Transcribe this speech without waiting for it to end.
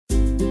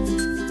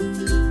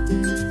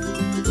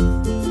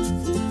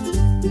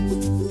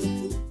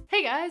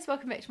guys,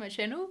 welcome back to my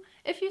channel.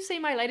 If you've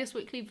seen my latest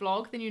weekly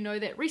vlog, then you know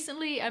that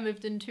recently I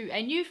moved into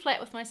a new flat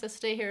with my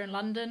sister here in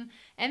London,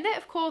 and that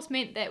of course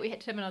meant that we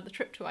had to have another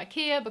trip to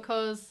Ikea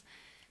because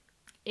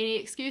any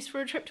excuse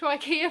for a trip to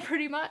Ikea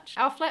pretty much.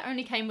 Our flat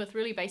only came with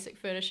really basic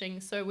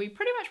furnishings, so we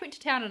pretty much went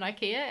to town in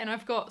Ikea, and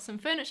I've got some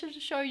furniture to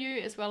show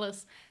you as well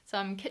as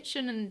some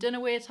kitchen and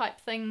dinnerware type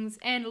things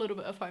and a little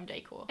bit of home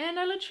decor. And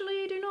I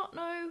literally do not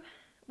know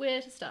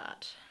where to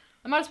start.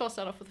 I might as well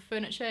start off with the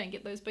furniture and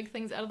get those big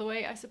things out of the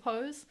way, I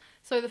suppose.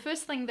 So the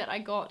first thing that I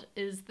got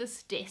is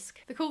this desk.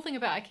 The cool thing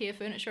about Ikea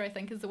furniture, I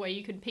think, is the way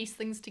you can piece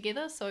things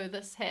together. So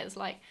this has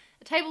like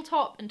a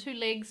tabletop and two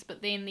legs,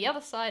 but then the other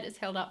side is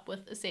held up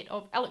with a set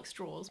of Alex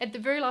drawers. At the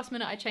very last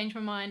minute I changed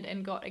my mind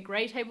and got a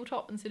grey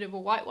tabletop instead of a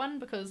white one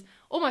because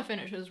all my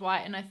furniture is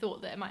white, and I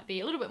thought that it might be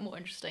a little bit more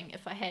interesting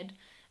if I had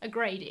a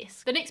grey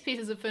desk. The next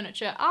pieces of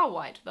furniture are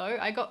white though.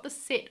 I got the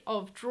set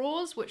of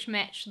drawers which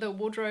match the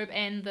wardrobe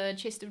and the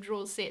chest of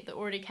drawers set that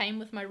already came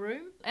with my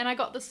room. And I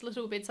got this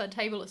little bedside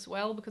table as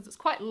well because it's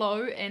quite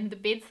low, and the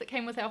beds that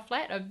came with our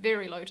flat are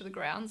very low to the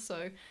ground,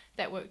 so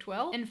that worked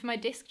well. And for my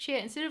desk chair,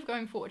 instead of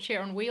going for a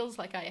chair on wheels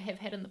like I have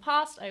had in the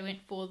past, I went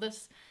for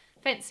this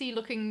fancy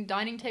looking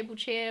dining table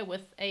chair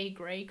with a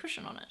grey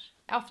cushion on it.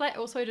 Our flat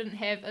also didn't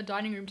have a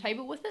dining room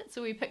table with it,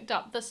 so we picked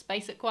up this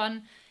basic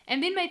one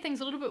and then made things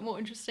a little bit more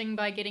interesting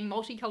by getting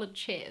multicoloured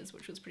chairs,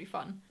 which was pretty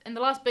fun. And the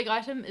last big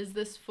item is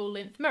this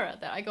full-length mirror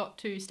that I got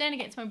to stand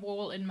against my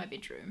wall in my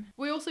bedroom.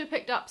 We also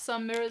picked up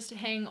some mirrors to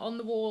hang on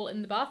the wall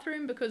in the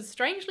bathroom because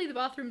strangely the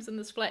bathrooms in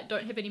this flat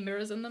don't have any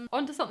mirrors in them.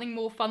 Onto something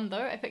more fun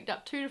though, I picked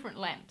up two different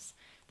lamps.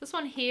 This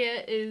one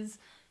here is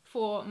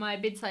for my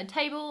bedside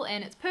table,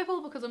 and it's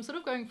purple because I'm sort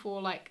of going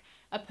for like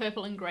a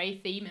purple and grey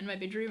theme in my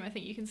bedroom. I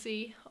think you can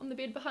see on the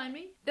bed behind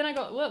me. Then I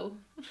got, whoa,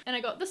 and I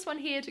got this one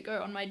here to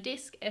go on my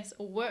desk as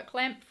a work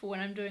lamp for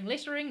when I'm doing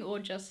lettering or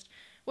just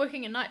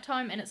working at night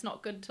time and it's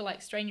not good to like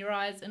strain your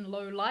eyes in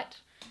low light.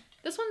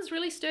 This one's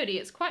really sturdy.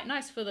 It's quite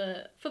nice for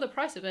the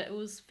price of it. It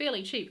was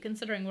fairly cheap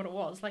considering what it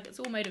was. Like, it's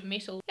all made of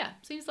metal. Yeah,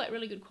 seems like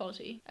really good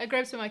quality. I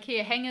grabbed some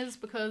Ikea hangers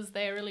because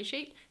they're really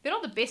cheap. They're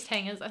not the best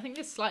hangers. I think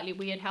they're slightly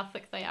weird how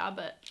thick they are,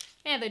 but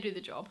yeah, they do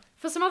the job.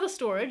 For some other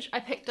storage, I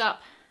picked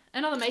up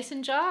another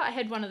mason jar. I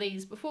had one of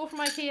these before from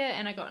Ikea,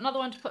 and I got another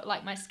one to put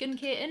like my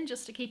skincare in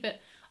just to keep it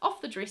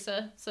off the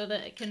dresser so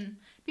that it can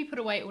be put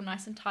away all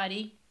nice and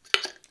tidy.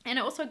 And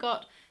I also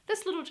got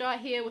this little jar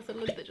here with a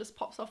lid that just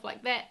pops off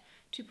like that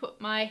to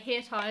put my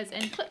hair ties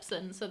and clips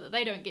in so that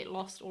they don't get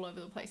lost all over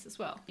the place as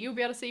well. You'll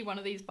be able to see one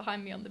of these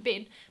behind me on the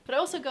bed. But I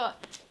also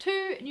got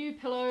two new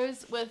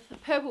pillows with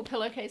purple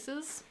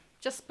pillowcases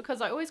just because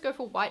I always go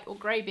for white or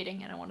grey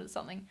bedding and I wanted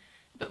something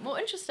a bit more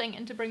interesting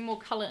and to bring more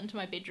colour into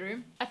my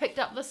bedroom. I picked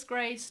up this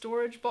grey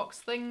storage box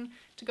thing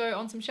to go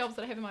on some shelves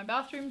that I have in my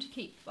bathroom to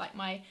keep like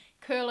my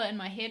curler and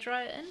my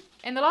hairdryer in.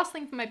 And the last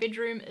thing for my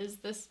bedroom is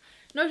this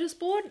notice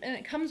board, and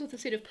it comes with a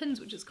set of pins,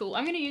 which is cool.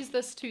 I'm going to use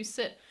this to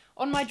sit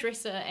on my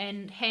dresser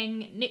and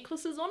hang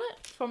necklaces on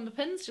it from the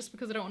pins just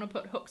because I don't want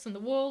to put hooks in the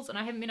walls, and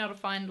I haven't been able to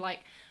find like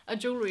a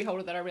jewellery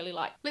holder that I really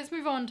like. Let's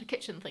move on to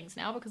kitchen things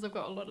now because I've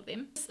got a lot of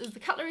them. This is the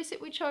cutlery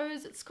set we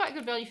chose. It's quite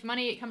good value for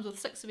money. It comes with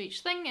 6 of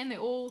each thing and they're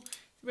all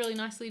really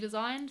nicely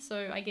designed,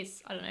 so I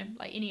guess, I don't know,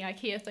 like any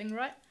Ikea thing,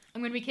 right?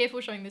 I'm going to be careful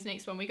showing this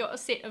next one. We got a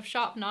set of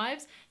sharp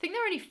knives. I think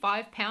they're only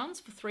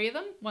 £5 for 3 of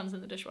them. One's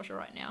in the dishwasher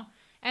right now.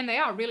 And they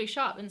are really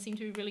sharp and seem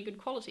to be really good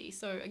quality,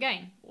 so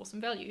again, awesome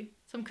value.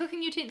 Some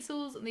cooking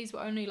utensils, and these were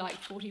only like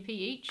 40p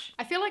each.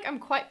 I feel like I'm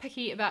quite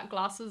picky about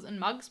glasses and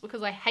mugs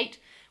because I hate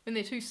when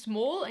they're too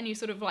small and you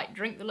sort of like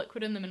drink the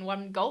liquid in them in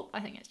one gulp. I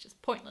think it's just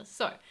pointless.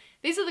 So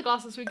these are the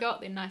glasses we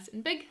got. They're nice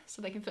and big,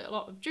 so they can fit a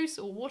lot of juice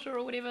or water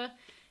or whatever.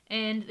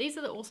 And these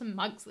are the awesome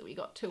mugs that we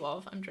got 2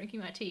 of. I'm drinking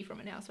my tea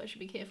from it now, so I should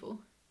be careful.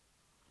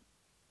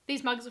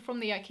 These mugs are from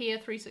the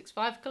Ikea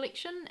 365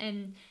 collection,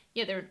 and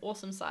yeah, they're an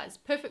awesome size,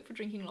 perfect for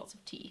drinking lots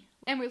of tea.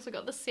 And we also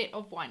got this set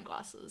of wine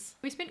glasses.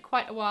 We spent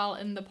quite a while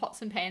in the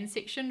pots and pans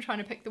section trying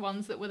to pick the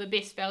ones that were the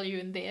best value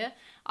in there.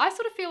 I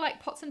sort of feel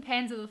like pots and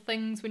pans are the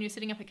things when you're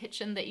setting up a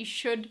kitchen that you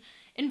should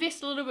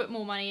invest a little bit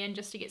more money in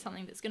just to get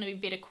something that's going to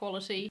be better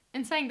quality.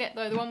 In saying that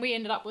though, the one we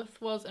ended up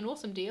with was an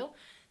awesome deal.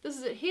 This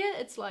is it here.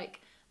 It's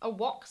like a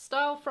wok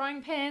style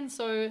frying pan,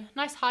 so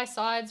nice high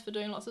sides for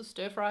doing lots of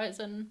stir fries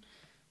and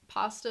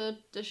pasta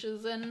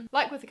dishes in.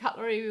 Like with the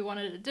cutlery, we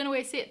wanted a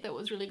dinnerware set that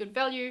was really good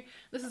value.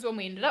 This is one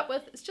we ended up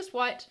with. It's just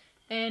white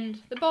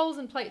and the bowls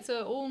and plates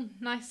are all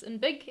nice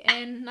and big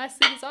and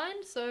nicely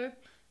designed, so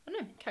I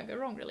don't know, can't go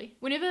wrong really.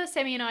 Whenever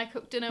Sammy and I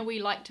cook dinner, we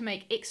like to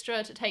make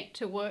extra to take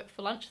to work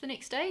for lunch the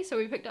next day, so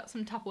we picked up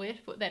some Tupperware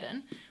to put that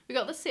in. We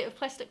got this set of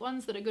plastic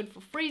ones that are good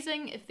for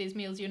freezing if there's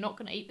meals you're not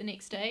going to eat the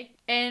next day.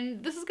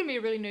 And this is going to be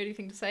a really nerdy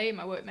thing to say,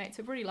 my workmates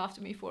have already laughed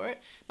at me for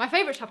it. My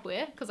favourite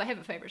Tupperware, because I have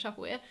a favourite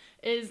Tupperware,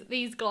 is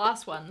these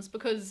glass ones,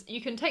 because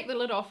you can take the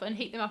lid off and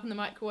heat them up in the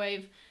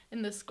microwave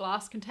in this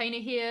glass container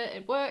here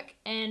at work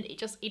and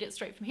just eat it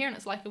straight from here, and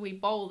it's like a wee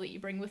bowl that you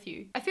bring with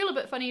you. I feel a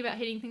bit funny about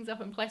heating things up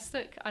in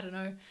plastic, I don't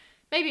know.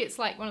 Maybe it's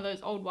like one of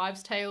those old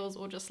wives' tales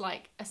or just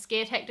like a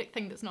scare tactic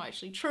thing that's not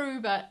actually true,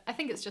 but I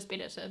think it's just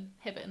better to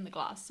have it in the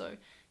glass, so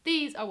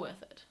these are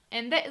worth it.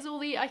 And that is all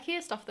the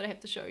Ikea stuff that I have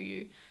to show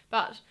you.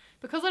 But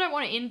because I don't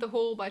want to end the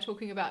haul by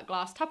talking about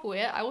glass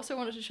Tupperware, I also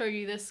wanted to show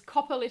you this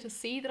copper letter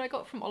C that I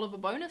got from Oliver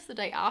Bonus the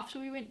day after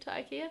we went to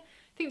Ikea.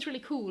 I think it's really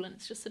cool and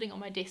it's just sitting on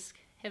my desk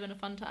having a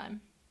fun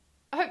time.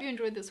 I hope you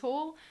enjoyed this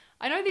haul.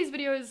 I know these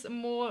videos are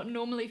more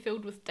normally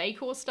filled with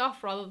decor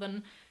stuff rather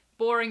than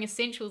boring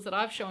essentials that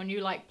I've shown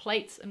you like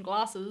plates and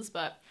glasses,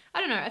 but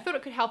I don't know, I thought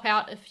it could help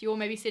out if you're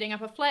maybe setting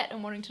up a flat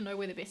and wanting to know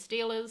where the best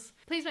deal is.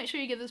 Please make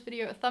sure you give this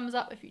video a thumbs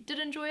up if you did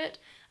enjoy it.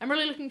 I'm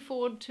really looking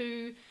forward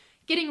to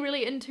getting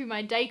really into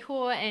my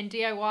decor and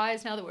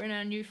DIYs now that we're in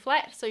our new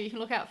flat, so you can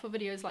look out for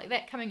videos like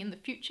that coming in the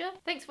future.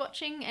 Thanks for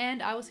watching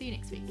and I will see you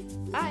next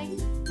week.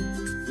 Bye!